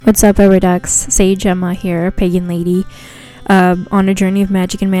What's up, Iridex? Sage Emma here, Pagan Lady, on a journey of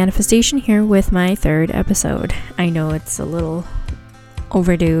magic and manifestation here with my third episode. I know it's a little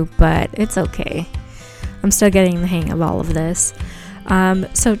overdue, but it's okay. I'm still getting the hang of all of this.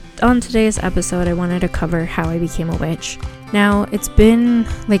 So on today's episode, I wanted to cover how I became a witch. Now, it's been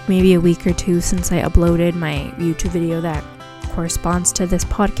like maybe a week or two since I uploaded my YouTube video that corresponds to this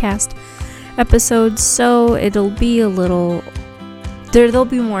podcast episode, so it'll be a little... There'll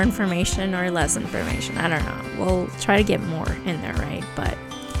be more information or less information. I don't know. We'll try to get more in there, right? But,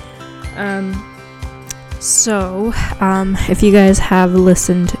 if you guys have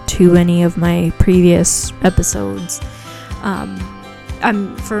listened to any of my previous episodes, right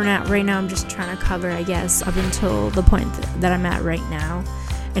now I'm just trying to cover, I guess, up until the point that I'm at right now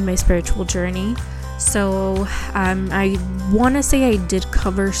in my spiritual journey. So, I want to say I did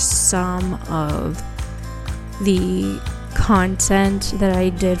cover some of the content that I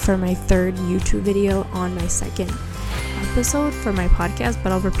did for my third YouTube video on my second episode for my podcast,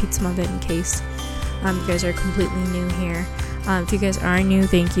 but I'll repeat some of it in case you guys are completely new here. If you guys are new,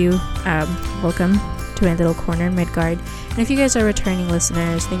 thank you. Welcome to my little corner in Midgard. And if you guys are returning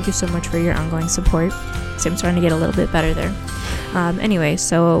listeners, thank you so much for your ongoing support. So I'm starting to get a little bit better there. Anyway,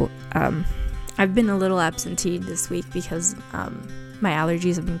 so I've been a little absentee this week because my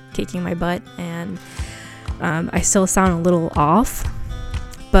allergies have been kicking my butt, and I still sound a little off,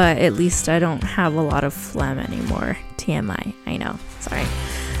 but at least I don't have a lot of phlegm anymore. TMI, I know, sorry.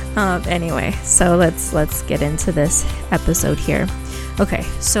 Anyway, so let's get into this episode here. Okay,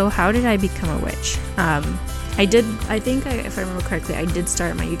 so how did I become a witch? If I remember correctly, I did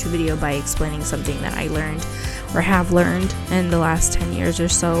start my YouTube video by explaining something that I learned or have learned in the last 10 years or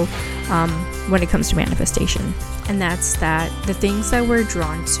so when it comes to manifestation. And that's that the things that we're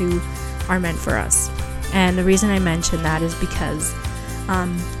drawn to are meant for us. And the reason I mention that is because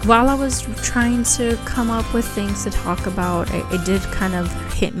while I was trying to come up with things to talk about, it did kind of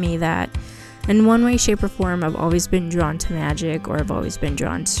hit me that in one way, shape, or form, I've always been drawn to magic, or I've always been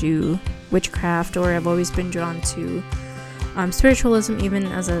drawn to witchcraft, or I've always been drawn to spiritualism, even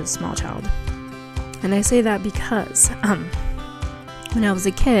as a small child. And I say that because when I was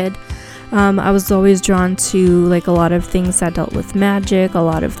a kid, I was always drawn to like a lot of things that dealt with magic, a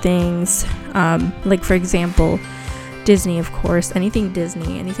lot of things, like for example, Disney, of course, anything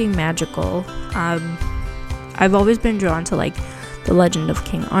Disney, anything magical. I've always been drawn to like the Legend of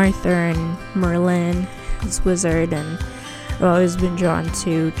King Arthur and Merlin, his wizard, and I've always been drawn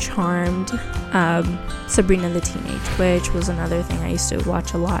to Charmed. Sabrina the Teenage Witch was another thing I used to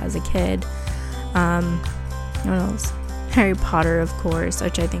watch a lot as a kid. What else? Harry Potter, of course,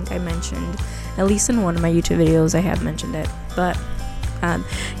 which I think I mentioned, at least in one of my YouTube videos I have mentioned it. But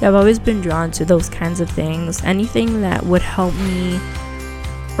I've always been drawn to those kinds of things, anything that would help me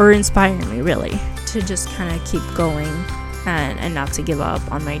or inspire me really to just kind of keep going and not to give up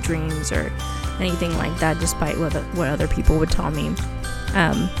on my dreams or anything like that, despite what other people would tell me.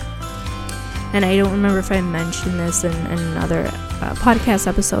 And I don't remember if I mentioned this in another podcast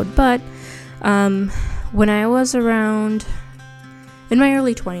episode, but when I was around in my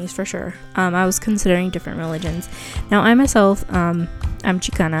early 20s, for sure, I was considering different religions. Now, I myself, I'm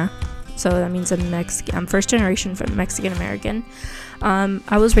Chicana, so that means I'm first generation from Mexican American.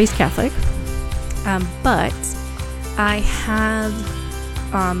 I was raised Catholic, but I have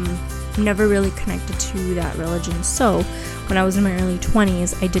never really connected to that religion. So when I was in my early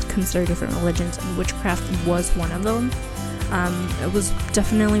 20s, I did consider different religions, and witchcraft was one of them. It was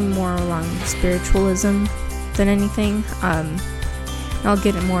definitely more along spiritualism than anything. I'll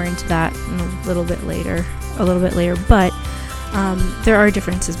get more into that a little bit later. But there are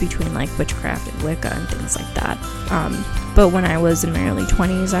differences between like witchcraft and Wicca and things like that. But when I was in my early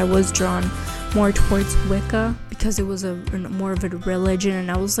 20s, I was drawn more towards Wicca because it was more of a religion,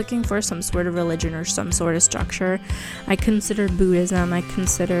 and I was looking for some sort of religion or some sort of structure. I considered Buddhism. I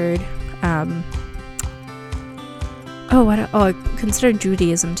considered I considered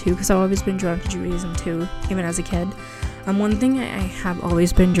Judaism too, because I've always been drawn to Judaism too, even as a kid. One thing I have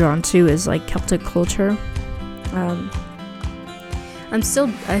always been drawn to is like Celtic culture. I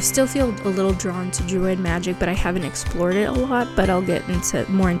still feel a little drawn to Druid magic, but I haven't explored it a lot, but I'll get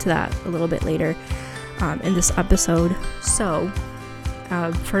more into that a little bit later in this episode. So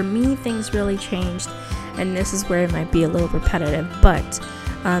for me, things really changed, and this is where it might be a little repetitive, but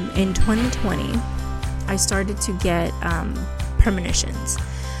in 2020 I started to get premonitions.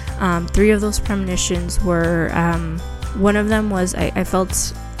 3 of those premonitions were one of them was I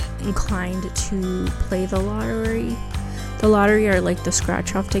felt inclined to play the lottery. The lottery are like the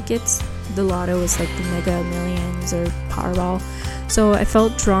scratch-off tickets. The lotto is like the Mega Millions or Powerball. So I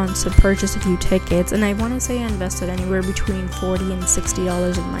felt drawn to purchase a few tickets, and I want to say I invested anywhere between $40 and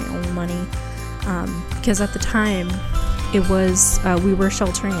 $60 of my own money, because at the time it was we were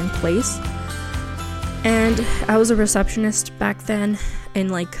sheltering in place, and I was a receptionist back then in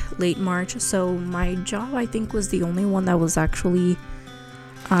like late March. So my job, I think, was the only one that was actually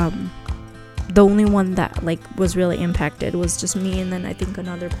the only one that like was really impacted was just me, and then I think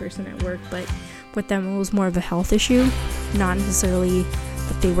another person at work. But with them, it was more of a health issue, not necessarily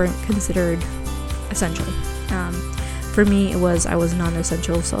that they weren't considered essential. For me, I was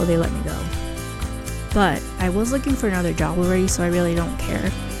non-essential, so they let me go. But I was looking for another job already, so I really don't care.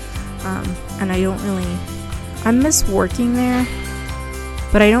 And I miss working there,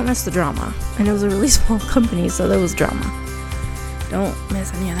 but I don't miss the drama. And it was a really small company, so there was drama. Don't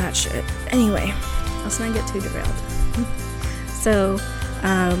miss any of that shit. Anyway, let's not get too derailed. So,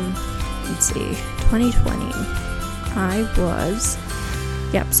 let's see, 2020,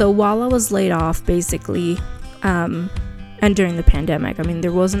 so while I was laid off, basically, and during the pandemic, I mean,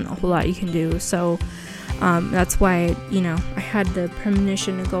 there wasn't a whole lot you can do, so, that's why, I had the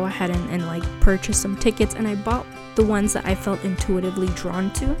premonition to go ahead and like, purchase some tickets, and I bought the ones that I felt intuitively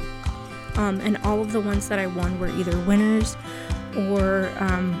drawn to, and all of the ones that I won were either winners, or,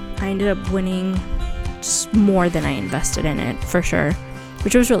 I ended up winning just more than I invested in it, for sure,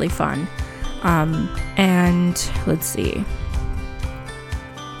 which was really fun. And let's see,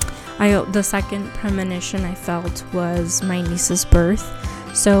 the second premonition I felt was my niece's birth.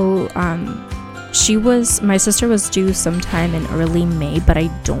 So my sister was due sometime in early May, but I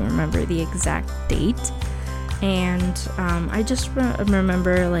don't remember the exact date. And I just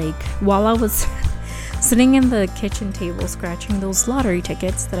remember, like, while I was sitting in the kitchen table scratching those lottery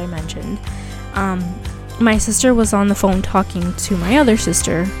tickets that I mentioned, my sister was on the phone talking to my other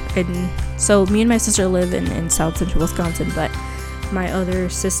sister. And so me and my sister live in South Central Wisconsin, but my other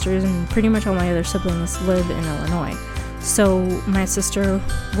sisters and pretty much all my other siblings live in Illinois. So my sister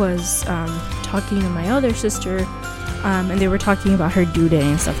was talking to my other sister, and they were talking about her due date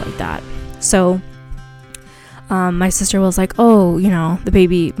and stuff like that. So my sister was like, oh, the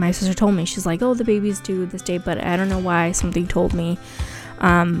baby, my sister told me, she's like, oh, the baby's due this date, but I don't know why, something told me,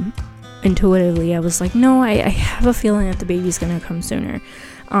 intuitively, I was like, no, I have a feeling that the baby's gonna come sooner,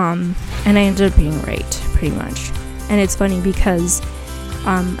 and I ended up being right, pretty much. And it's funny because,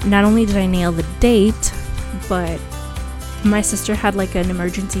 not only did I nail the date, but my sister had like an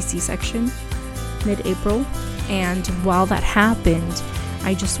emergency C-section mid-April, and while that happened,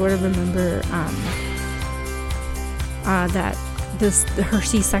 I just sort of remember, that her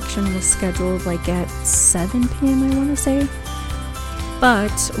C-section was scheduled like at 7 p.m. I want to say.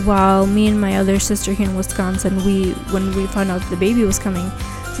 But while me and my other sister here in Wisconsin, when we found out the baby was coming,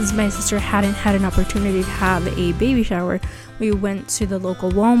 since my sister hadn't had an opportunity to have a baby shower, we went to the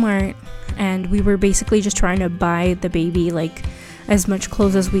local Walmart, and we were basically just trying to buy the baby like as much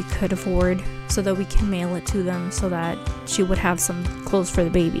clothes as we could afford, so that we can mail it to them, so that she would have some clothes for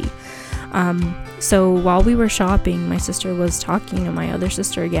the baby. So while we were shopping, my sister was talking to my other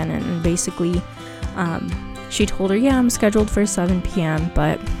sister again, and basically, she told her, yeah, I'm scheduled for 7 p.m.,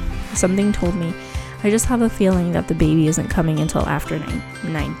 but something told me, I just have a feeling that the baby isn't coming until after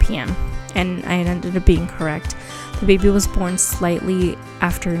 9 p.m. And I ended up being correct. The baby was born slightly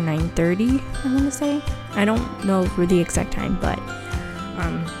after 9:30, I want to say. I don't know for the exact time, but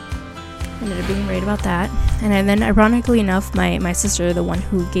ended up being right about that. And then, ironically enough, my sister, the one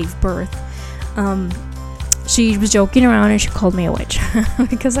who gave birth, she was joking around and she called me a witch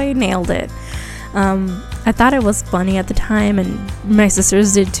because I nailed it. I thought it was funny at the time, and my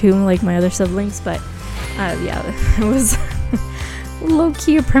sisters did too, like my other siblings, but yeah, it was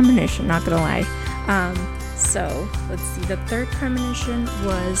low-key a premonition, not gonna lie. So let's see, the third premonition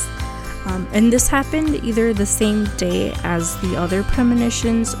was, and this happened either the same day as the other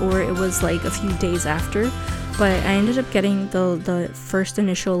premonitions, or it was like a few days after, but I ended up getting the first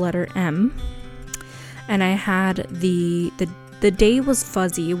initial letter M, and I had the day was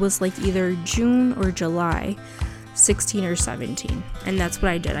fuzzy. It was like either June or July 16 or 17, and that's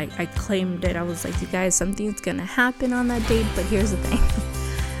what I did. I claimed it. I was like, you guys, something's gonna happen on that date, but here's the thing.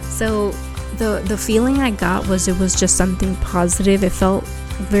 So the feeling I got was it was just something positive. It felt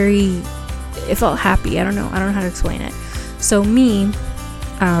happy. I don't know how to explain it. So me,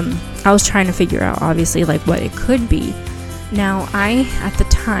 I was trying to figure out, obviously, like what it could be. Now, I, at the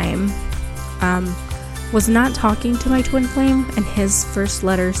time, was not talking to my twin flame, and his first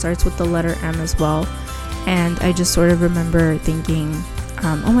letter starts with the letter M as well. And I just sort of remember thinking,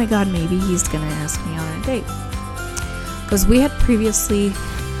 oh my god, maybe he's gonna ask me on a date. Because we had previously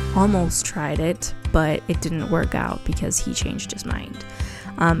almost tried it, but it didn't work out because he changed his mind.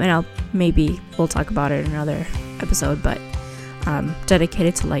 And we'll talk about it in another episode, but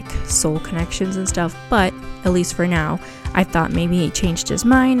dedicated to like soul connections and stuff. But at least for now, I thought maybe he changed his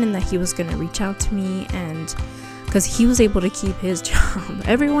mind and that he was gonna reach out to me, and because he was able to keep his job.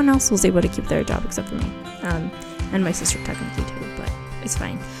 Everyone else was able to keep their job except for me, and my sister technically too, but it's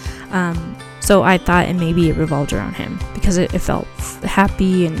fine. So I thought, and maybe it revolved around him because it felt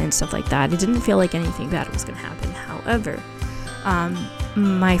happy and stuff like that. It didn't feel like anything bad was gonna happen. However,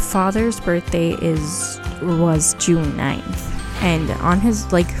 my father's birthday was June 9th, and on his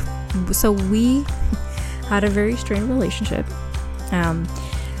so we had a very strained relationship.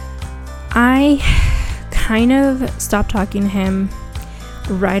 I kind of stopped talking to him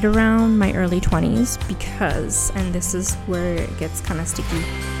right around my early 20s because, and this is where it gets kind of sticky.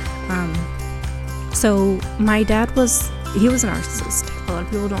 So my dad was a narcissist. A lot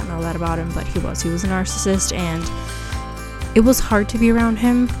of people don't know that about him, but he was a narcissist, and it was hard to be around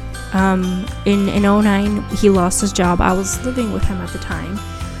him. In 2009, he lost his job. I was living with him at the time,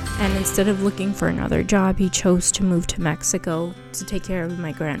 and instead of looking for another job, he chose to move to Mexico to take care of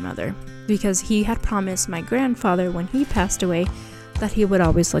my grandmother, because he had promised my grandfather when he passed away that he would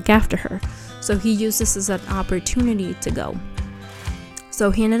always look after her. So he used this as an opportunity to go. So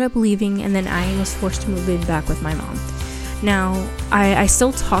he ended up leaving, and then I was forced to move in back with my mom. Now, I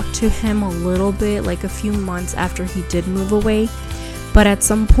still talked to him a little bit, like a few months after he did move away, but at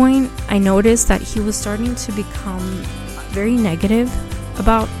some point I noticed that he was starting to become very negative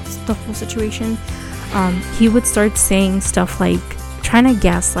about the whole situation. He would start saying stuff like trying to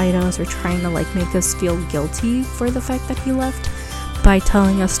gaslight us or trying to like make us feel guilty for the fact that he left by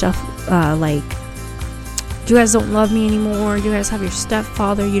telling us stuff like, you guys don't love me anymore, you guys have your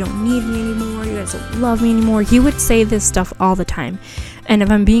stepfather, you don't need me anymore, you guys don't love me anymore. He would say this stuff all the time, and if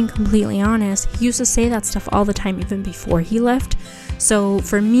I'm being completely honest, he used to say that stuff all the time even before he left. So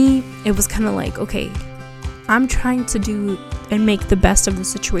for me, it was kind of like, okay, I'm trying to do and make the best of the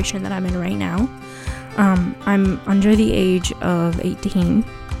situation that I'm in right now. I'm under the age of 18.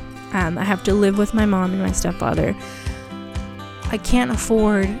 I have to live with my mom and my stepfather. I can't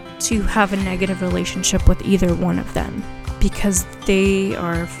afford to have a negative relationship with either one of them because they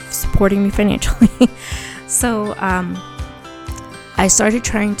are supporting me financially. So I started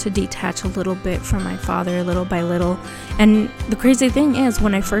trying to detach a little bit from my father little by little. And the crazy thing is,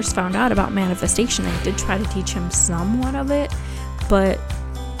 when I first found out about manifestation, I did try to teach him somewhat of it, but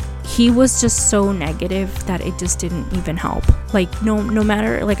he was just so negative that it just didn't even help. Like no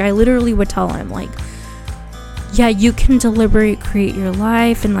matter, like I literally would tell him like, yeah, you can deliberate, create your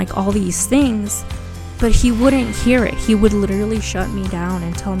life and like all these things, but he wouldn't hear it. He would literally shut me down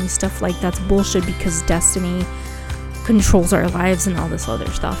and tell me stuff like that's bullshit because destiny controls our lives and all this other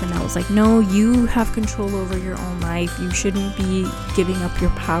stuff. And I was like, no, you have control over your own life. You shouldn't be giving up your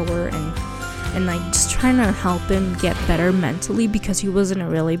power, and like just trying to help him get better mentally because he was in a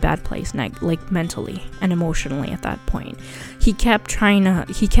really bad place, like mentally and emotionally at that point. He kept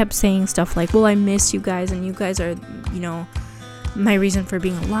saying stuff like, well, I miss you guys and you guys are, my reason for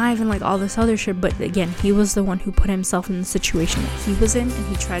being alive and like all this other shit. But again, he was the one who put himself in the situation that he was in, and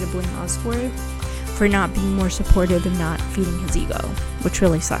he tried to blame us for it, for not being more supportive and not feeding his ego, which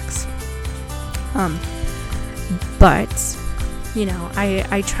really sucks. But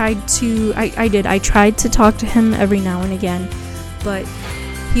I tried to talk to him every now and again, but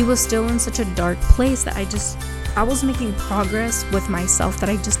he was still in such a dark place that I was making progress with myself that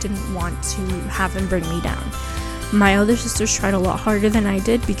I just didn't want to have him bring me down. My other sisters tried a lot harder than I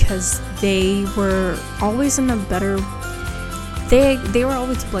did because they were always in a better, they were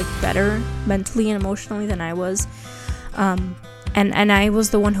always like better mentally and emotionally than I was. And I was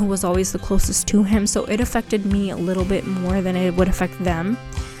the one who was always the closest to him, so it affected me a little bit more than it would affect them,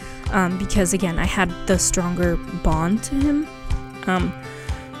 because again, I had the stronger bond to him.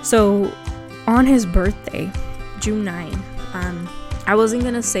 So on his birthday, June 9, I wasn't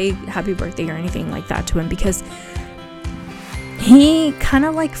gonna say happy birthday or anything like that to him because he kind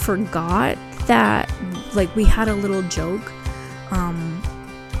of like forgot that like we had a little joke.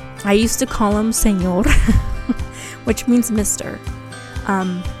 I used to call him Señor, which means Mr.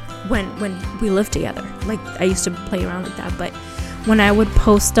 When we lived together. Like I used to play around like that, but when I would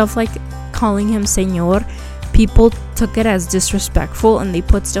post stuff like calling him Señor, people took it as disrespectful and they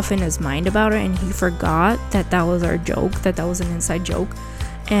put stuff in his mind about it, and he forgot that was our joke, that was an inside joke,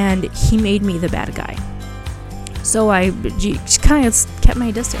 and he made me the bad guy. So I just kind of kept my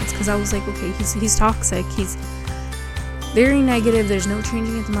distance because I was like, okay, he's toxic, he's very negative, there's no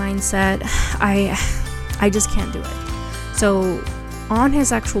changing his mindset. I just can't do it. So on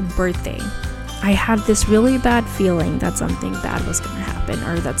his actual birthday, I had this really bad feeling that something bad was going to happen,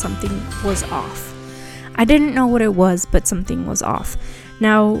 or that something was off. I didn't know what it was, but something was off.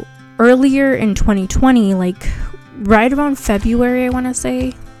 Now, earlier in 2020, like right around February, I want to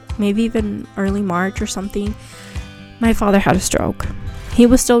say, maybe even early March or something, my father had a stroke. He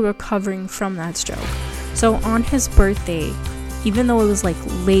was still recovering from that stroke. So on his birthday, even though it was like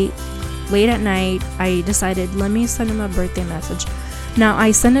late at night, I decided, let me send him a birthday message. Now,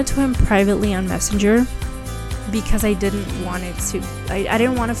 I sent it to him privately on Messenger because I didn't want it to, I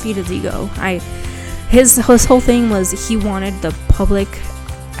didn't want to feed his ego. His whole thing was he wanted the public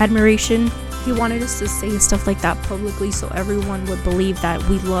admiration. He wanted us to say stuff like that publicly so everyone would believe that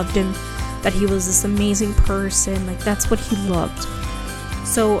we loved him, that he was this amazing person. Like, that's what he loved.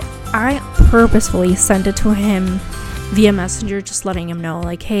 So I purposefully sent it to him via Messenger, just letting him know,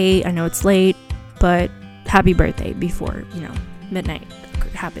 like, hey, I know it's late, but happy birthday before, midnight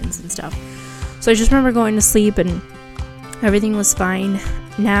happens and stuff. So I just remember going to sleep and everything was fine.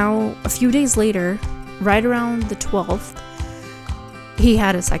 Now, a few days later, right around the 12th, he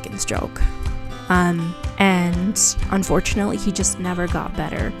had a second stroke. And unfortunately, he just never got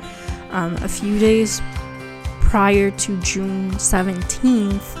better. A few days prior to June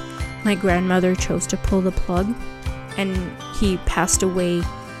 17th, my grandmother chose to pull the plug, and he passed away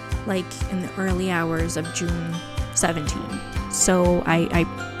like in the early hours of June 17th. So I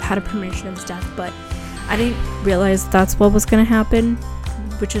had a premonition of his death, but I didn't realize that's what was going to happen,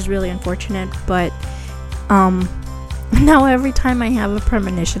 which is really unfortunate. But now every time I have a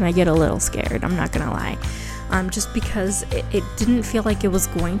premonition, I get a little scared, I'm not gonna lie. Just because it didn't feel like it was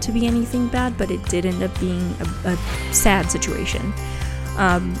going to be anything bad, but it did end up being a sad situation.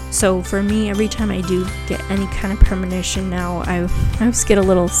 So for me, every time I do get any kind of premonition now, I just get a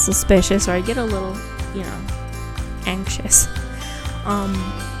little suspicious, or I get a little, anxious.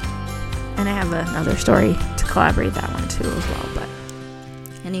 And I have another story to collaborate that one too as well. But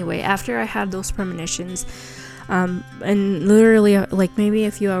anyway, after I had those premonitions, and literally like maybe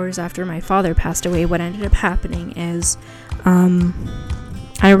a few hours after my father passed away, what ended up happening is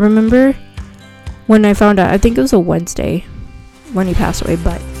I remember when I found out, I think it was a Wednesday when he passed away,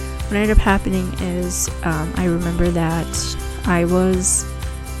 but what ended up happening is I remember that I was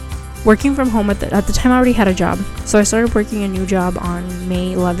working from home at the time. I already had a job, so I started working a new job on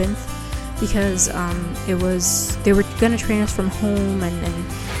May 11th because they were gonna train us from home, and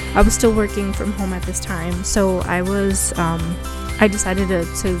I was still working from home at this time. So I I decided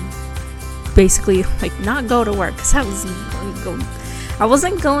to basically like not go to work because I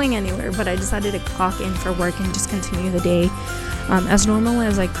wasn't going anywhere, but I decided to clock in for work and just continue the day as normal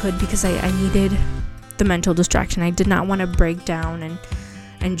as I could, because I needed the mental distraction. I did not want to break down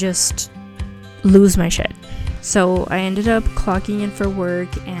and just lose my shit. So I ended up clocking in for work,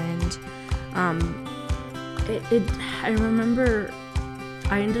 and I remember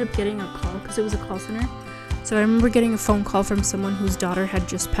I ended up getting a call because it was a call center. So I remember getting a phone call from someone whose daughter had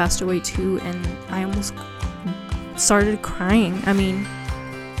just passed away too, and I almost started crying. I mean,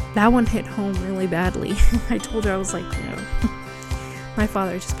 that one hit home really badly. I told her, I was like, my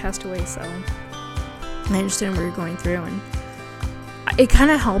father just passed away, so I understand what you're going through, and it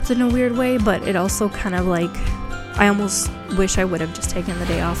kind of helped in a weird way, but it also kind of like, I almost wish I would have just taken the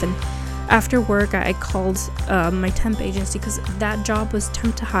day off. And after work, I called my temp agency, because that job was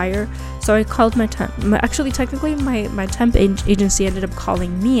temp to hire. So I called my temp. Technically, my temp agency ended up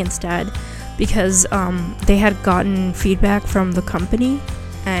calling me instead, because they had gotten feedback from the company,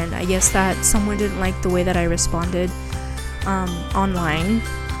 and I guess that someone didn't like the way that I responded online.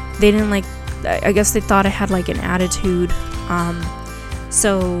 They didn't like. I guess they thought I had like an attitude.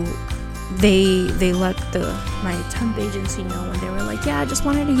 So they let my temp agency know, and they were like, yeah, I just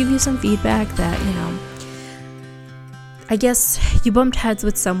wanted to give you some feedback that, I guess you bumped heads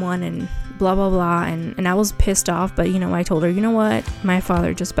with someone and blah blah blah, and I was pissed off, but I told her, you know what, my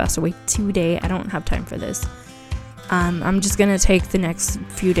father just passed away today, I don't have time for this. I'm just gonna take the next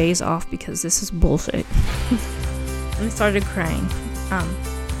few days off because this is bullshit. And I started crying.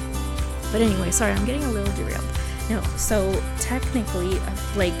 But anyway, sorry, I'm getting a little derailed. No, so technically,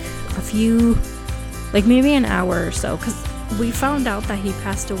 maybe an hour or so, because we found out that he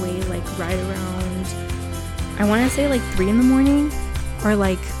passed away like right around, I want to say like 3 a.m. or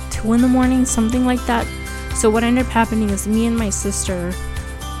like 2 a.m, something like that. So what ended up happening is me and my sister,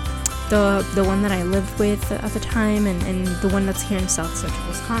 the one that I lived with at the time, and the one that's here in South Central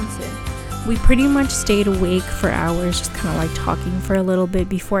Wisconsin, we pretty much stayed awake for hours, just kind of like talking for a little bit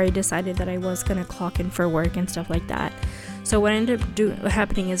before I decided that I was going to clock in for work and stuff like that. So what ended up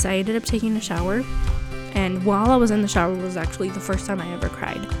happening is I ended up taking a shower, And while I was in the shower was actually the first time I ever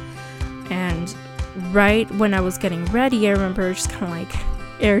cried. And right when I was getting ready, I remember just kind of like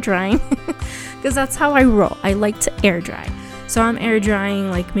air drying, because that's how I roll. I like to air dry. So I'm air drying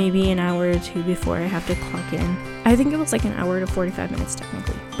like maybe an hour or two before I have to clock in. I think it was like an hour to 45 minutes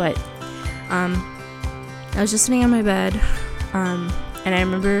technically, but I was just sitting on my bed, and I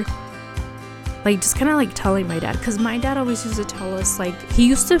remember like just kind of like telling my dad, because my dad always used to tell us, like, he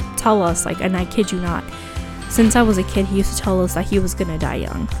used to tell us, like, and I kid you not, since I was a kid, he used to tell us that he was gonna die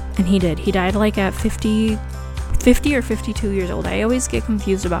young, and he did. He died like at 50 or 52 years old. I always get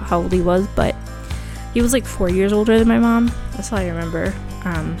confused about how old he was, but he was like 4 years older than my mom. That's all I remember.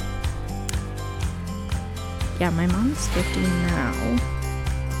 Yeah, my mom's 50 now.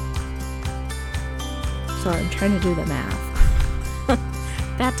 Sorry, I'm trying to do the math.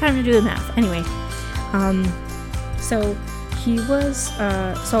 Bad time to do the math. Anyway, so he was,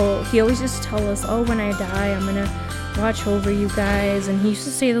 so he always used to tell us, oh, when I die, I'm gonna watch over you guys, and he used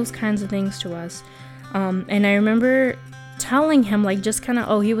to say those kinds of things to us. And I remember telling him, like, just kind of,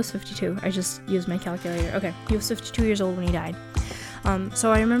 oh, he was 52. I just used my calculator. Okay, he was 52 years old when he died.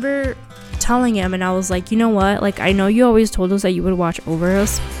 So I remember telling him, and I was like, you know what? Like, I know you always told us that you would watch over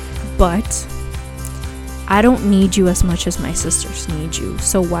us, but I don't need you as much as my sisters need you.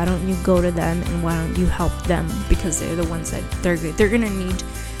 So why don't you go to them, and why don't you help them? Because they're the ones that they're gonna need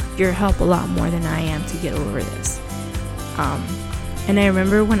your help a lot more than I am to get over this. And I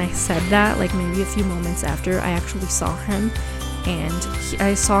remember when I said that, like maybe a few moments after, I actually saw him, and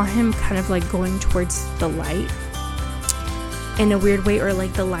I saw him kind of like going towards the light in a weird way, or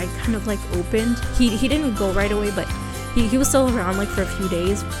like the light kind of like opened. He didn't go right away, but he was still around like for a few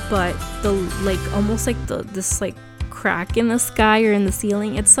days, but the like almost like this like crack in the sky or in the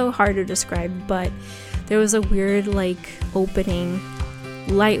ceiling, it's so hard to describe, but there was a weird like opening,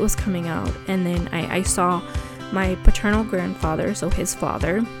 light was coming out, and then I saw my paternal grandfather, so his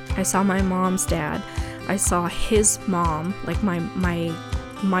father. I saw my mom's dad. I saw his mom, like my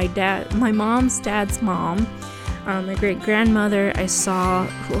mom's dad's mom, my great grandmother. I saw,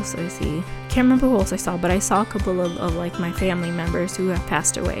 who else did I see? Can't remember who else I saw, but I saw a couple of like my family members who have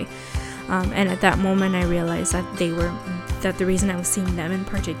passed away. And at that moment, I realized that the reason I was seeing them in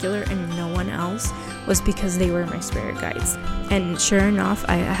particular and no one else was because they were my spirit guides. And sure enough,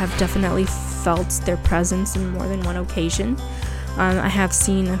 I have definitely felt their presence in more than one occasion. I have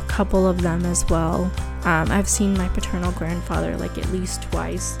seen a couple of them as well. I've seen my paternal grandfather like at least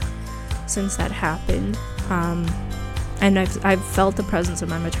twice since that happened. And I've felt the presence of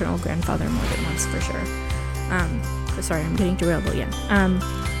my maternal grandfather more than once for sure. Sorry, I'm getting derailed again.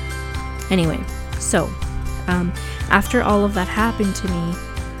 Anyway, so after all of that happened to me,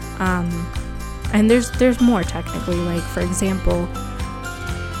 and there's more technically, like for example,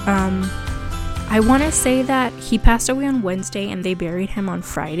 I want to say that he passed away on Wednesday and they buried him on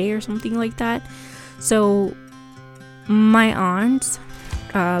Friday or something like that. So my aunt,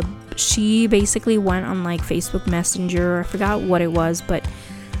 she basically went on like Facebook Messenger, I forgot what it was, but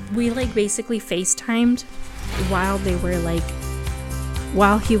we like basically FaceTimed while they were like,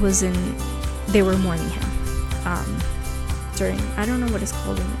 they were mourning him, during, I don't know what it's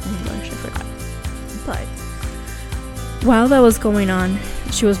called in English, I forgot, but while that was going on,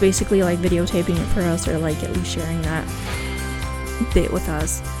 she was basically like videotaping it for us, or like at least sharing that bit with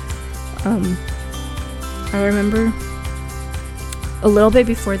us. I remember a little bit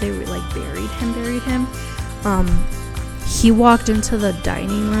before they like buried him, he walked into the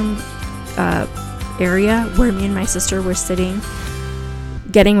dining room area where me and my sister were sitting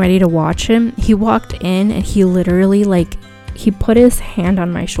getting ready to watch him. He walked in and he literally like, he put his hand on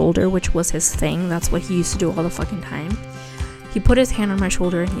my shoulder, which was his thing. That's what he used to do all the fucking time. He put his hand on my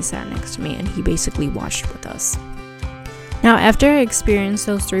shoulder and he sat next to me and he basically watched with us. Now, after I experienced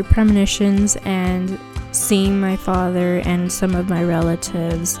those 3 premonitions and seeing my father and some of my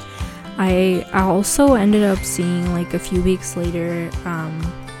relatives, I also ended up seeing like a few weeks later,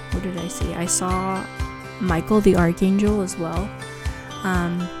 what did I see? I saw Michael the Archangel as well.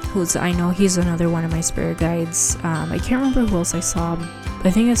 I know he's another one of my spirit guides. I can't remember who else I saw. I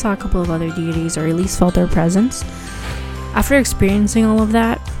think I saw a couple of other deities, or at least felt their presence. After experiencing all of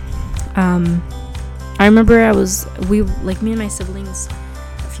that, I remember me and my siblings,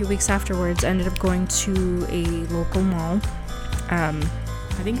 a few weeks afterwards, ended up going to a local mall.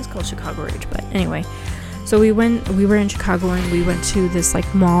 I think it's called Chicago Ridge, but anyway. So we were in Chicago and we went to this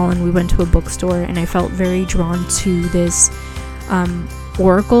like mall and we went to a bookstore, and I felt very drawn to this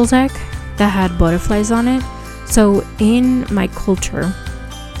oracle deck that had butterflies on it. So in my culture,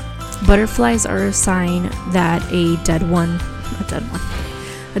 butterflies are a sign that a dead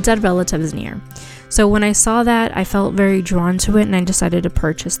relative is near. So when I saw that, I felt very drawn to it, and I decided to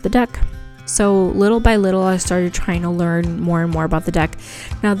purchase the deck. So little by little, I started trying to learn more and more about the deck.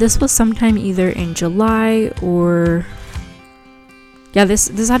 Now this was sometime either in July or this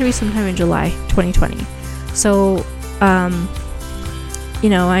had to be sometime in July 2020. So I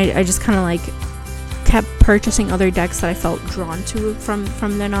just kind of like kept purchasing other decks that I felt drawn to from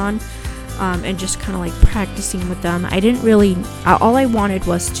then on, and just kind of like practicing with them. I didn't really, all I wanted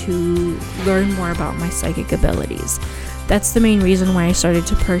was to learn more about my psychic abilities. That's the main reason why I started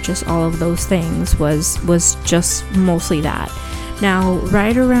to purchase all of those things, was just mostly that. Now,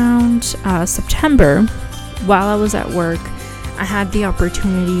 right around September, while I was at work, I had the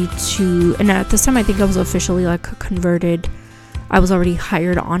opportunity to, and at this time I think I was officially like converted. I was already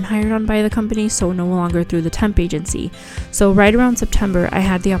hired on by the company, so no longer through the temp agency. So right around September, I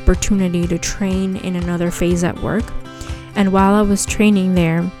had the opportunity to train in another phase at work. And while I was training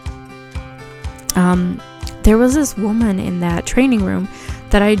there, there was this woman in that training room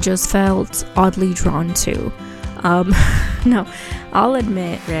that I just felt oddly drawn to. No, I'll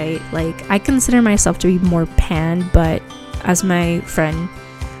admit, right? Like, I consider myself to be more pan, but as my friend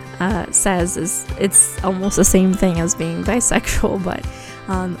says, it's almost the same thing as being bisexual. But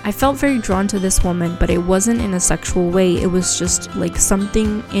I felt very drawn to this woman, but it wasn't in a sexual way. It was just like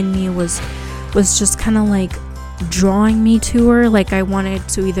something in me was just kind of like drawing me to her. Like, I wanted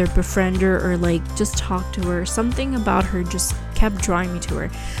to either befriend her or like just talk to her. Something about her just kept drawing me to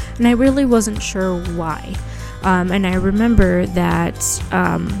her, and I really wasn't sure why. And I remember that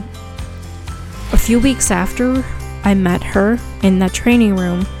a few weeks after I met her in that training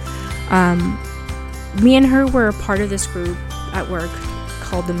room, me and her were a part of this group at work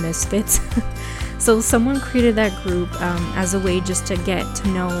called the Misfits. So someone created that group as a way just to get to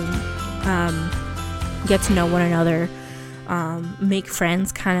know one another, make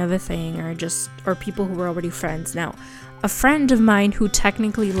friends kind of a thing, or people who were already friends. Now, a friend of mine who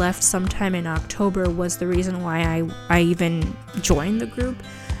technically left sometime in October was the reason why I even joined the group.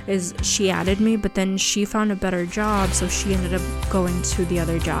 Is she added me, but then she found a better job, so she ended up going to the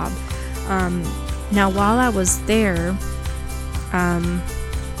other job. Now, while I was there, sorry,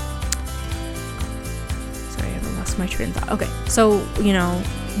 I lost my train of thought. Okay, so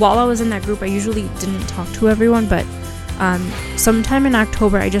while I was in that group, I usually didn't talk to everyone, but sometime in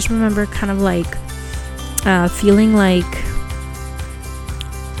October, I just remember kind of like feeling like,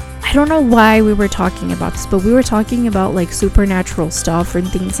 I don't know why we were talking about this, but we were talking about like supernatural stuff and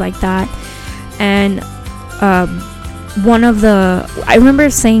things like that. And I remember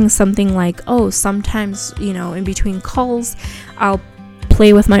saying something like, oh, sometimes, in between calls, I'll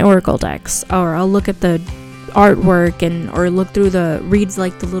play with my Oracle decks, or I'll look at the artwork or look through read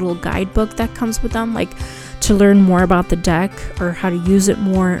like the little guidebook that comes with them, like to learn more about the deck or how to use it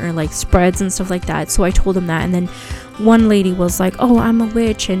more, or like spreads and stuff like that. So I told him that, and then one lady was like, oh, I'm a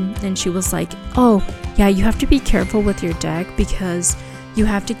witch, and she was like, oh yeah, you have to be careful with your deck because you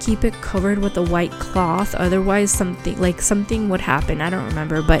have to keep it covered with a white cloth, otherwise something would happen. I don't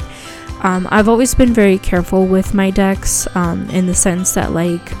remember, but I've always been very careful with my decks, in the sense that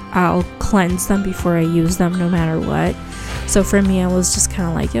like I'll cleanse them before I use them no matter what. So for me, I was just kind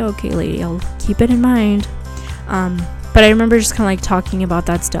of like, yeah, okay lady, I'll keep it in mind. But I remember just kind of like talking about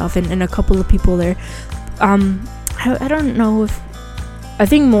that stuff, and a couple of people there, I don't know if, I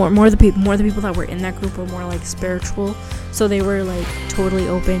think more the people that were in that group were more like spiritual, so they were like totally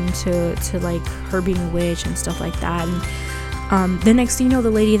open to like her being a witch and stuff like that. And the next thing you know,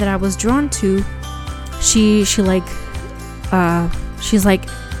 the lady that I was drawn to, she's like,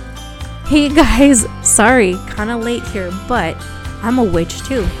 hey guys, sorry, kind of late here, but I'm a witch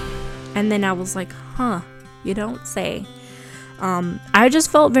too. And then I was like, huh, you don't say. I just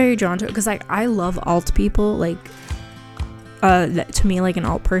felt very drawn to it because like I love alt people. Like to me, like an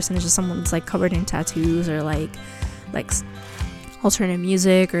alt person is just someone that's like covered in tattoos, or like alternative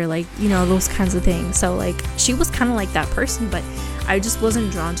music, or like those kinds of things. So like she was kind of like that person, but I just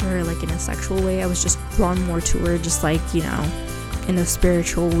wasn't drawn to her like in a sexual way. I was just drawn more to her just like in a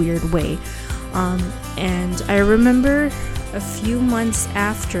spiritual weird way. And I remember a few months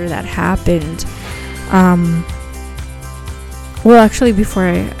after that happened, well, actually, before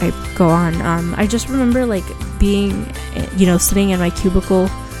I go on, I just remember like being, sitting in my cubicle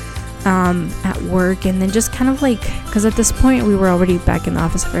at work, and then just kind of like, because at this point we were already back in the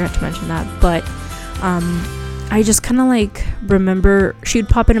office, I forgot to mention that, but I just kind of like remember she'd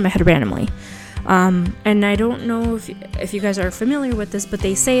pop into my head randomly. And I don't know if you guys are familiar with this, but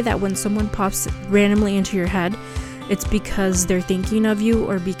they say that when someone pops randomly into your head, it's because they're thinking of you,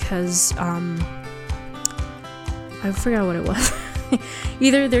 or because I forgot what it was.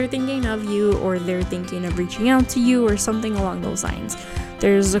 Either they're thinking of you or they're thinking of reaching out to you or something along those lines.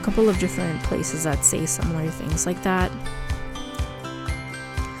 There's a couple of different places that say similar things like that.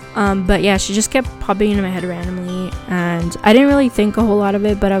 But yeah, she just kept popping into my head randomly, and I didn't really think a whole lot of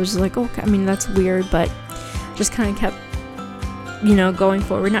it, but I was just like, okay, I mean, that's weird, but just kind of kept, going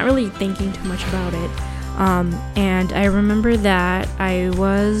forward, not really thinking too much about it. And I remember that I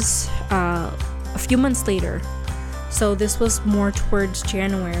was a few months later, so this was more towards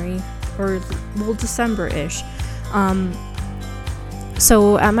January or December-ish.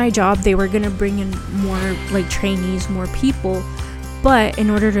 So at my job, they were gonna bring in more like trainees, more people. But in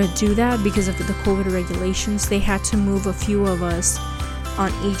order to do that, because of the COVID regulations, they had to move a few of us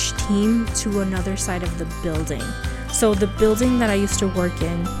on each team to another side of the building. So the building that I used to work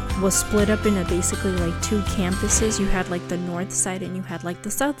in was split up into basically like two campuses. You had like the north side and you had like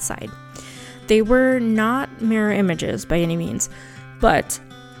the south side. They were not mirror images by any means, but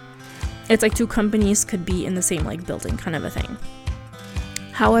it's like two companies could be in the same like building kind of a thing.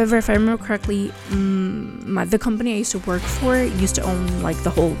 However, if I remember correctly, the company I used to work for used to own like the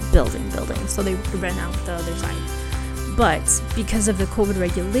whole building, so they would rent out the other side. But because of the COVID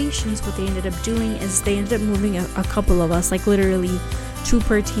regulations, what they ended up doing is they ended up moving a couple of us, like literally 2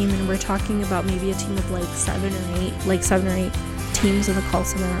 per team, and we're talking about maybe a team of like 7 or 8 teams in the call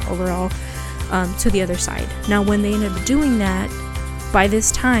center overall, to the other side. Now, when they ended up doing that, by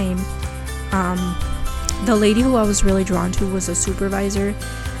this time, the lady who I was really drawn to was a supervisor,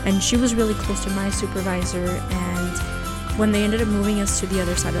 and she was really close to my supervisor. And when they ended up moving us to the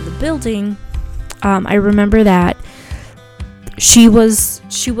other side of the building, I remember that she was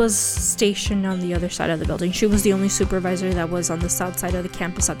stationed on the other side of the building. She was the only supervisor that was on the south side of the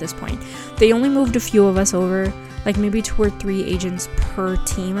campus at this point. They only moved a few of us over, like maybe 2 or 3 agents per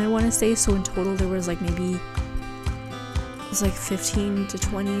team, I want to say. So in total there was like maybe, it was like 15 to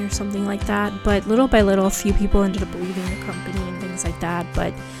 20 or something like that. But little by little, a few people ended up leaving the company and things like that.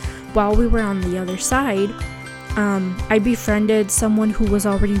 But while we were on the other side, I befriended someone who was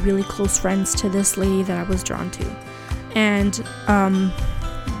already really close friends to this lady that I was drawn to. And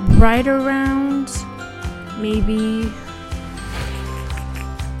right around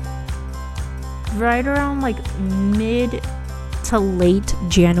like mid to late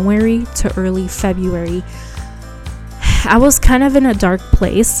January to early February, I was kind of in a dark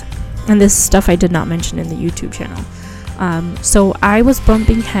place, and this stuff I did not mention in the YouTube channel. So I was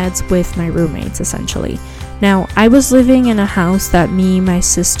bumping heads with my roommates, essentially. Now, I was living in a house that my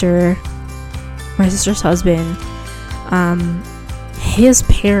sister's husband, his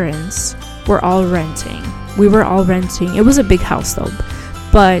parents were all renting. We were all renting. It was a big house though,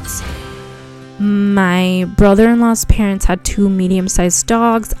 but my brother-in-law's parents had 2 medium-sized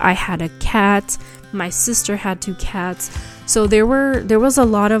dogs. I had a cat. My sister had 2 cats. So there was a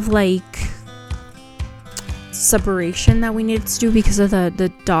lot of like separation that we needed to do because of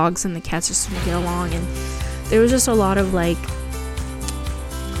the dogs and the cats just didn't get along, and there was just a lot of like,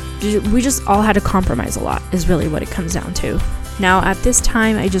 we just all had to compromise a lot is really what it comes down to. Now at this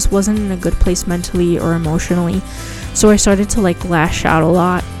time, I just wasn't in a good place mentally or emotionally, so I started to like lash out a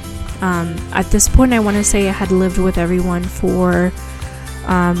lot. At this point, I want to say I had lived with everyone for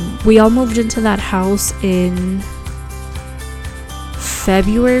we all moved into that house in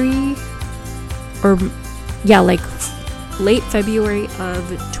February, or like late February of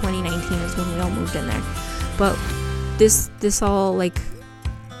 2019 is when we all moved in there. But this all like,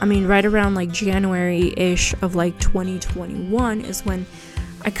 I mean, right around like January-ish of like 2021 is when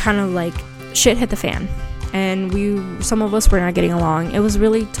I kind of like shit hit the fan, and some of us were not getting along. It was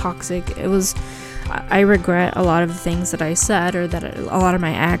really toxic. I regret a lot of the things that I said, or that a lot of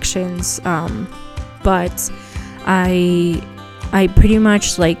my actions, but I pretty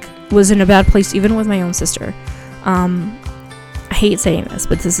much like was in a bad place even with my own sister. I hate saying this,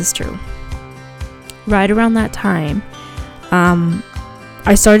 but this is true. Right around that time,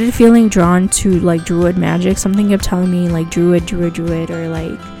 I started feeling drawn to like druid magic. Something kept telling me like druid, or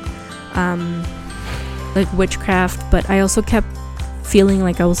like witchcraft, but I also kept feeling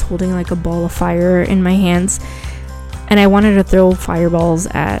like I was holding like a ball of fire in my hands, and I wanted to throw fireballs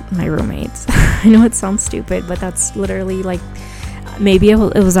at my roommates. I know it sounds stupid, but that's literally like, maybe it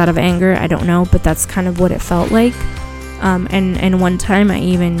was out of anger, I don't know, but that's kind of what it felt like. And one time I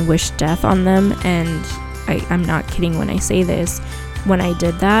even wished death on them, and I'm not kidding when I say this. When I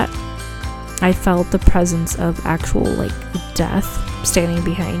did that, I felt the presence of actual like death standing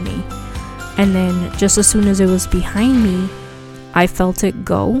behind me. And then just as soon as it was behind me, I felt it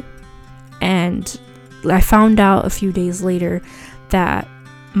go. And I found out a few days later that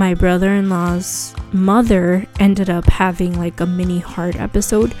my brother-in-law's mother ended up having like a mini heart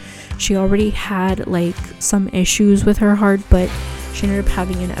episode. She already had like some issues with her heart, but she ended up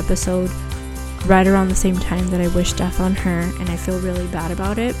having an episode right around the same time that I wished death on her, and I feel really bad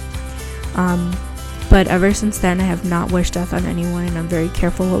about it. But ever since then, I have not wished death on anyone, and I'm very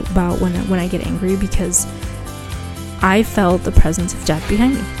careful about when I get angry, because I felt the presence of death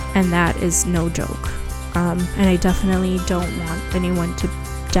behind me, and that is no joke. And I definitely don't want anyone to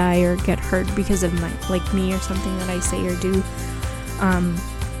die or get hurt because of me or something that I say or do.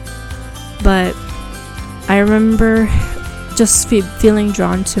 But I remember just feeling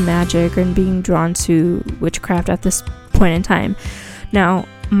drawn to magic and being drawn to witchcraft at this point in time. Now,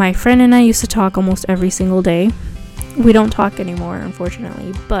 my friend and I used to talk almost every single day. We don't talk anymore,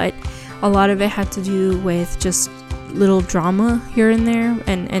 unfortunately, but a lot of it had to do with just little drama here and there,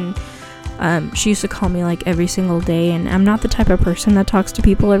 and she used to call me like every single day, and I'm not the type of person that talks to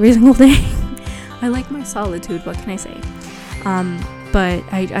people every single day. I like my solitude, what can I say? But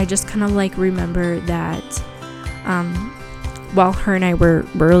I just kind of like remember that while her and I were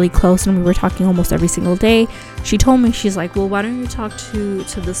really close and we were talking almost every single day, she told me, she's like, well, why don't you talk to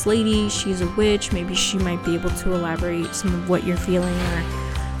this lady? She's a witch. Maybe she might be able to elaborate some of what you're feeling,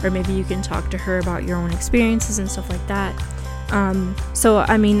 or maybe you can talk to her about your own experiences and stuff like that. So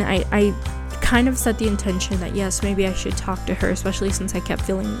I mean, I kind of set the intention that yes, maybe I should talk to her, especially since I kept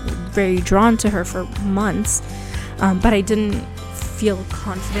feeling very drawn to her for months, but I didn't feel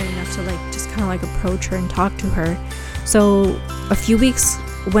confident enough to like just kind of like approach her and talk to her. So a few weeks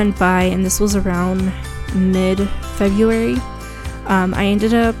went by, and this was around mid-February.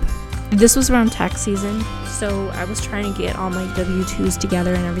 This was around tax season, so I was trying to get all my W-2s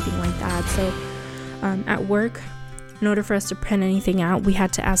together and everything like that. So at work, in order for us to print anything out, we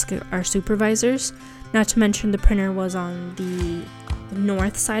had to ask our supervisors. Not to mention the printer was on the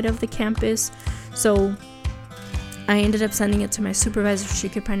north side of the campus, so I ended up sending it to my supervisor so she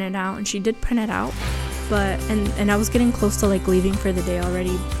could print it out, and she did print it out. But and I was getting close to like leaving for the day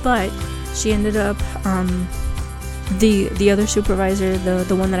already, but she ended up the other supervisor,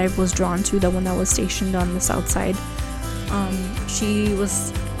 the one that I was drawn to, the one that was stationed on the south side, she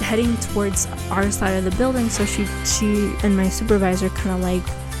was heading towards our side of the building, so she and my supervisor kind of like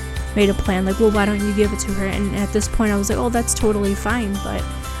made a plan, like, well, why don't you give it to her? And at this point I was like, oh, that's totally fine, but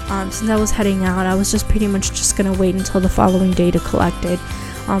since I was heading out, I was just pretty much just gonna wait until the following day to collect it.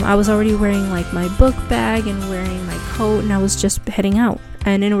 I was already wearing like my book bag and wearing my coat, and I was just heading out.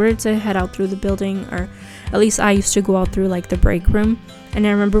 And in order to head out through the building, or at least I used to go out through like the break room, and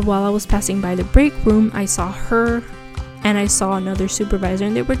I remember while I was passing by the break room, I saw her and I saw another supervisor,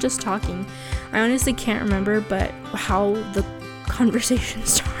 and they were just talking. I honestly can't remember but how the conversation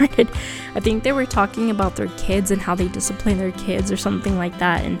started. I think they were talking about their kids and how they discipline their kids or something like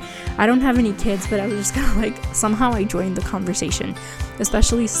that, and I don't have any kids, but I was just kind of like, somehow I joined the conversation,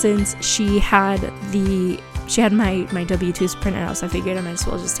 especially since she had my W-2s printed out, so I figured I might as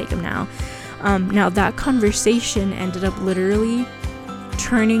well just take them now. Now that conversation ended up literally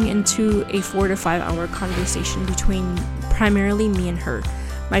turning into a 4 to 5 hour conversation between primarily me and her.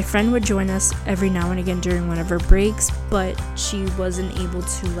 My friend would join us every now and again during one of her breaks, but she wasn't able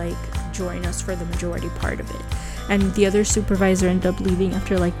to like join us for the majority part of it. And the other supervisor ended up leaving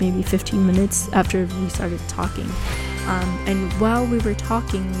after like maybe 15 minutes after we started talking. And while we were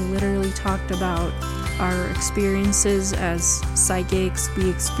talking, we literally talked about our experiences as psychics.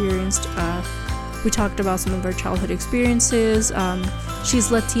 We talked about some of our childhood experiences.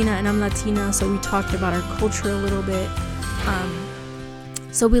 She's Latina and I'm Latina, so we talked about our culture a little bit.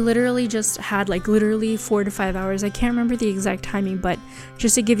 So we literally just had like 4 to 5 hours. I can't remember the exact timing, but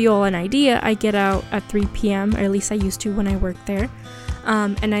just to give you all an idea, I get out at 3 p.m., or at least I used to when I worked there.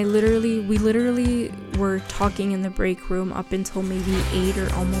 And we literally were talking in the break room up until maybe 8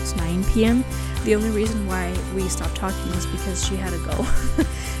 or almost 9 p.m. The only reason why we stopped talking is because she had to go.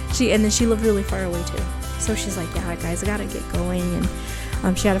 And then she lived really far away too. So she's like, yeah, guys, I gotta get going.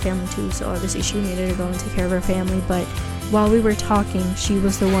 And she had a family too, so obviously she needed to go and take care of her family. But while we were talking, she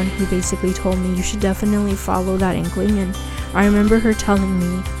was the one who basically told me, you should definitely follow that inkling. And I remember her telling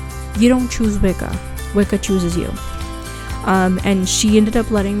me, you don't choose Wicca, Wicca chooses you. And she ended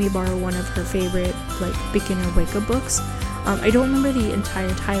up letting me borrow one of her favorite like beginner Wicca books. I don't remember the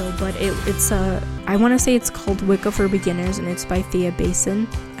entire title, but it's I want to say it's called Wicca for Beginners, and it's by Thea Basin.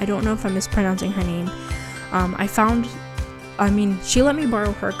 I don't know if I'm mispronouncing her name. She let me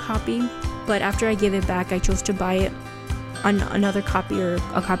borrow her copy, but after I gave it back, I chose to buy it another copy, or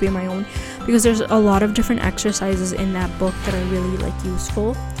a copy of my own, because there's a lot of different exercises in that book that are really like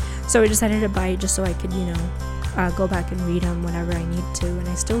useful. So I decided to buy it just so I could go back and read them whenever I need to, and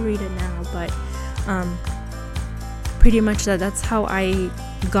I still read it now. But Pretty much that's how I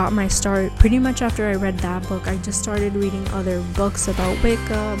got my start. Pretty much after I read that book, I just started reading other books about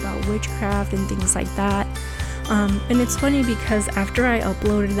Wicca, about witchcraft and things like that. And it's funny because after I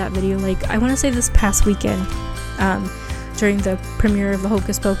uploaded that video, like I want to say this past weekend, during the premiere of the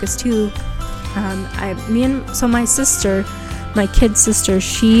Hocus Pocus 2, my sister, my kid sister,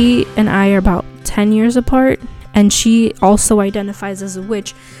 she and I are about 10 years apart, and she also identifies as a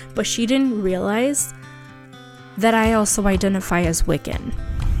witch, but she didn't realize that I also identify as Wiccan.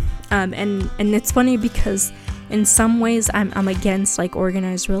 And it's funny because in some ways I'm against like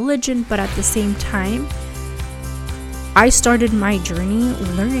organized religion, but at the same time I started my journey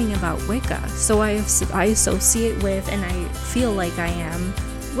learning about Wicca, so I associate with and I feel like I am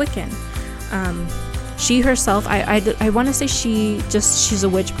Wiccan. She herself, I want to say she's a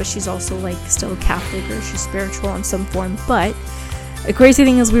witch, but she's also like still Catholic, or she's spiritual in some form. But the crazy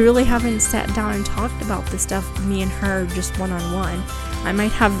thing is we really haven't sat down and talked about this stuff, me and her, just one-on-one. I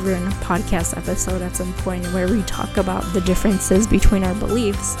might have written a podcast episode at some point where we talk about the differences between our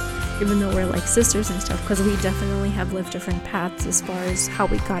beliefs, even though we're like sisters and stuff, because we definitely have lived different paths as far as how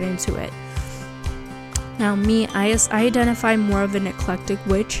we got into it. Now me, I identify more of an eclectic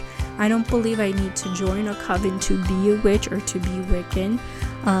witch. I don't believe I need to join a coven to be a witch or to be Wiccan.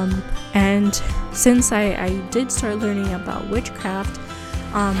 And since I did start learning about witchcraft,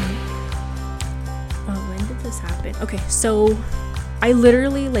 when did this happen? Okay, so I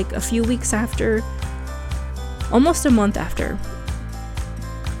literally, like a few weeks after, almost a month after,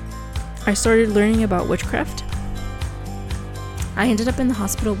 I started learning about witchcraft, I ended up in the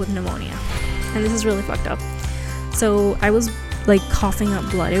hospital with pneumonia. And this is really fucked up. So I was like coughing up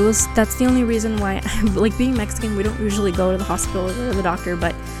blood. That's the only reason why, like being Mexican, we don't usually go to the hospital or go to the doctor,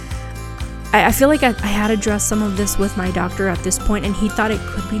 but I feel like I had addressed some of this with my doctor at this point, and he thought it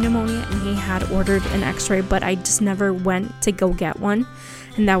could be pneumonia, and he had ordered an x-ray, but I just never went to go get one,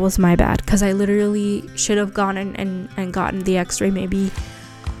 and that was my bad, because I literally should have gone and gotten the x-ray maybe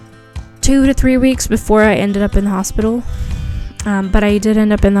 2 to 3 weeks before I ended up in the hospital. But I did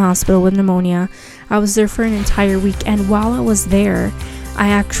end up in the hospital with pneumonia. I was there for an entire week, and while I was there, I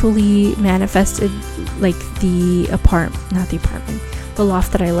actually manifested like the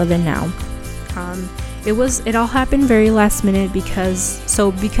loft that I live in now. It all happened very last minute because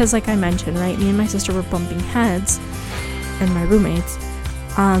like I mentioned, right, me and my sister were bumping heads, and my roommates.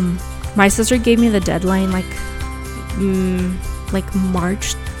 My sister gave me the deadline like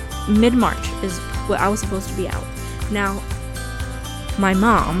March, mid-March is what I was supposed to be out. Now, my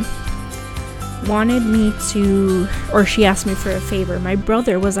mom wanted me to, or she asked me for a favor. My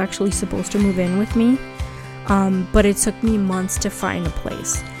brother was actually supposed to move in with me, but it took me months to find a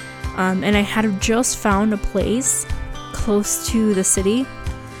place. And I had just found a place close to the city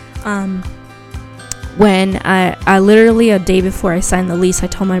when I literally a day before I signed the lease, I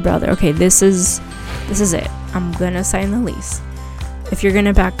told my brother, okay, this is it. I'm gonna sign the lease. If you're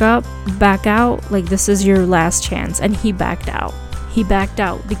gonna back out, like this is your last chance. And he backed out.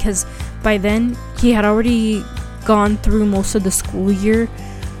 Because by then he had already gone through most of the school year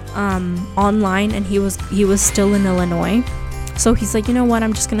online, and he was still in Illinois. So he's like, you know what,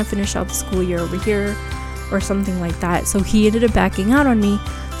 I'm just gonna finish out the school year over here or something like that. So he ended up backing out on me.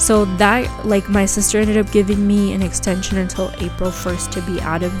 So that, like, my sister ended up giving me an extension until April 1st to be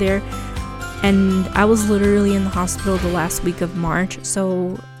out of there. And I was literally in the hospital the last week of March.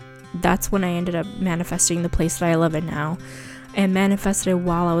 So that's when I ended up manifesting the place that I live in now, and manifested it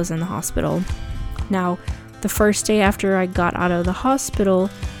while I was in the hospital. Now, the first day after I got out of the hospital,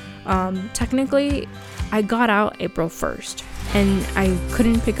 technically I got out April 1st, and I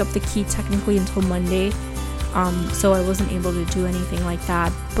couldn't pick up the key technically until Monday, so I wasn't able to do anything like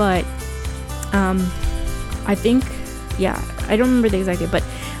that. But I think, I don't remember the exact date, but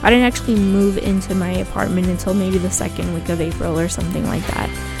I didn't actually move into my apartment until maybe the second week of April or something like that.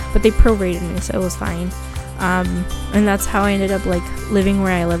 But they prorated me, so it was fine. And that's how I ended up like living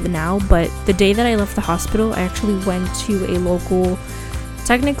where I live now. But the day that I left the hospital, I actually went to a local,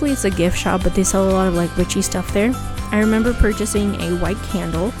 technically it's a gift shop, but they sell a lot of like witchy stuff there. I remember purchasing a white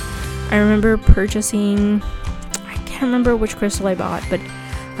candle. I remember purchasing, I can't remember which crystal I bought, but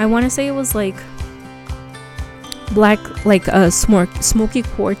I want to say it was like black, like a smoky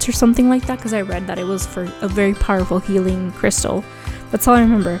quartz or something like that, because I read that it was for a very powerful healing crystal. That's all I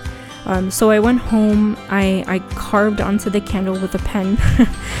remember. So I went home, I carved onto the candle with a pen.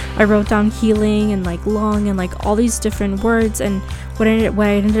 I wrote down healing and like long and like all these different words, and what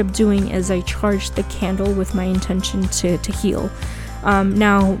I ended up doing is I charged the candle with my intention to heal.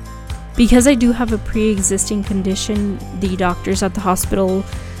 Now, because I do have a pre-existing condition, the doctors at the hospital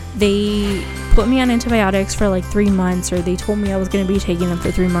they put me on antibiotics for like 3 months, or they told me I was going to be taking them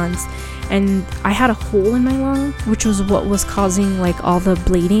for 3 months, and I had a hole in my lung, which was what was causing like all the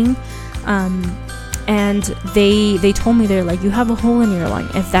bleeding. And they told me, they're like, you have a hole in your lung.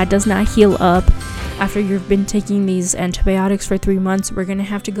 If that does not heal up after you've been taking these antibiotics for 3 months, we're gonna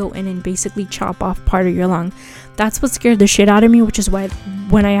have to go in and basically chop off part of your lung. That's what scared the shit out of me, which is why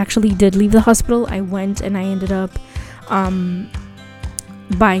when I actually did leave the hospital, I went and I ended up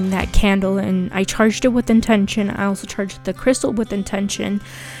buying that candle, and I charged it with intention. I also charged the crystal with intention,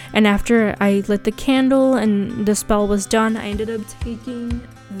 and after I lit the candle and the spell was done, I ended up taking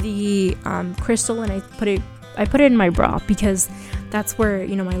the crystal and I put it in my bra, because that's where,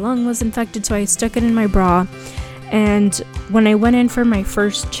 you know, my lung was infected. So I stuck it in my bra, and when I went in for my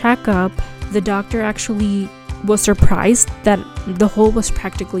first checkup, the doctor actually was surprised that the hole was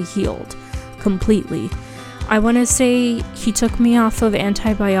practically healed completely. I want to say he took me off of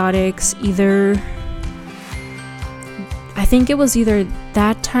antibiotics I think it was either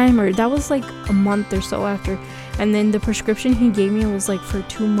that time, or that was like a month or so after. And then the prescription he gave me was like for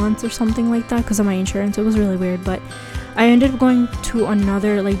 2 months or something like that, because of my insurance. It was really weird, but I ended up going to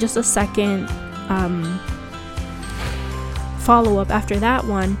another, like just a second follow-up after that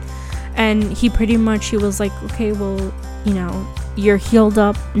one. And he was like, okay, well, you know, you're healed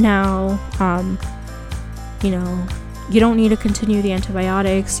up now. You know, you don't need to continue the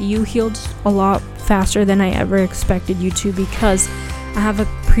antibiotics. You healed a lot faster than I ever expected you to, because I have a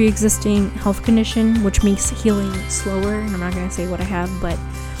pre-existing health condition which makes healing slower, and I'm not going to say what I have, but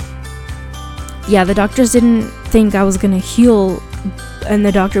yeah, the doctors didn't think I was going to heal, and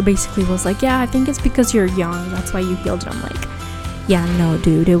the doctor basically was like, yeah, I think it's because you're young, that's why you healed. And I'm like, yeah, no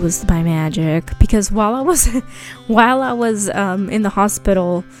dude, it was by magic. Because while I was in the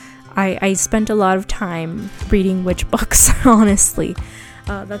hospital, I spent a lot of time reading witch books, honestly.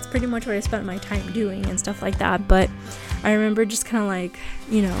 That's pretty much what I spent my time doing and stuff like that. But I remember just kind of like,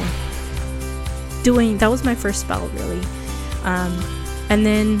 you know, that was my first spell, really. And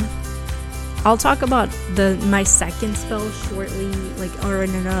then I'll talk about my second spell shortly, like, or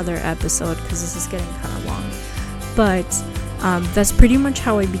in another episode, because this is getting kind of long. But that's pretty much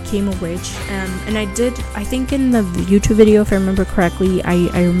how I became a witch. And I think in the YouTube video, if I remember correctly, I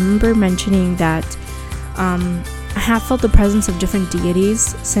remember mentioning that I have felt the presence of different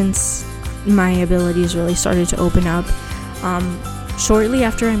deities since my abilities really started to open up. Shortly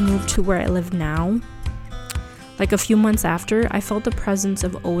after I moved to where I live now, like a few months after, I felt the presence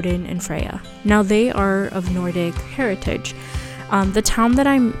of Odin and Freya. Now they are of Nordic heritage. The town that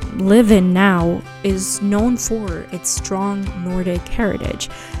I live in now is known for its strong Nordic heritage.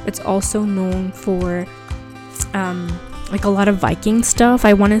 It's also known for like a lot of Viking stuff.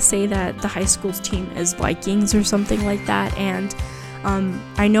 I want to say that the high school's team is Vikings or something like that. And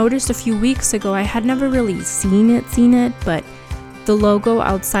I noticed a few weeks ago, I had never really seen it, but the logo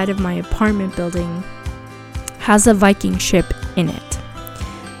outside of my apartment building has a Viking ship in it.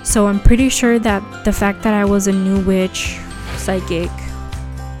 So I'm pretty sure that the fact that I was a new witch, psychic,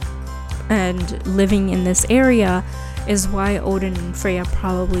 and living in this area is why Odin and Freya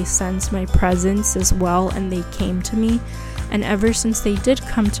probably sensed my presence as well, and they came to me. And ever since they did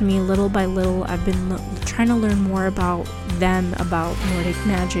come to me, little by little, I've been trying to learn more about them, about Nordic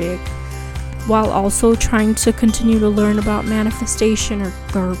magic, while also trying to continue to learn about manifestation,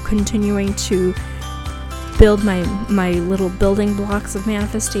 or continuing to build my little building blocks of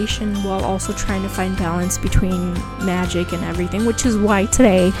manifestation, while also trying to find balance between magic and everything, which is why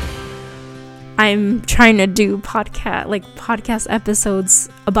today I'm trying to do podcast episodes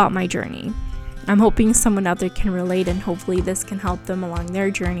about my journey. I'm hoping someone out there can relate, and hopefully this can help them along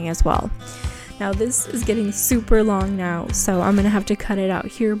their journey as well. Now this is getting super long now, so I'm gonna have to cut it out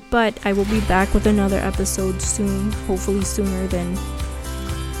here, but I will be back with another episode soon, hopefully sooner than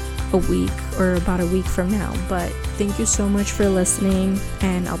a week, or about a week from now. But thank you so much for listening,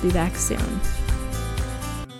 and I'll be back soon.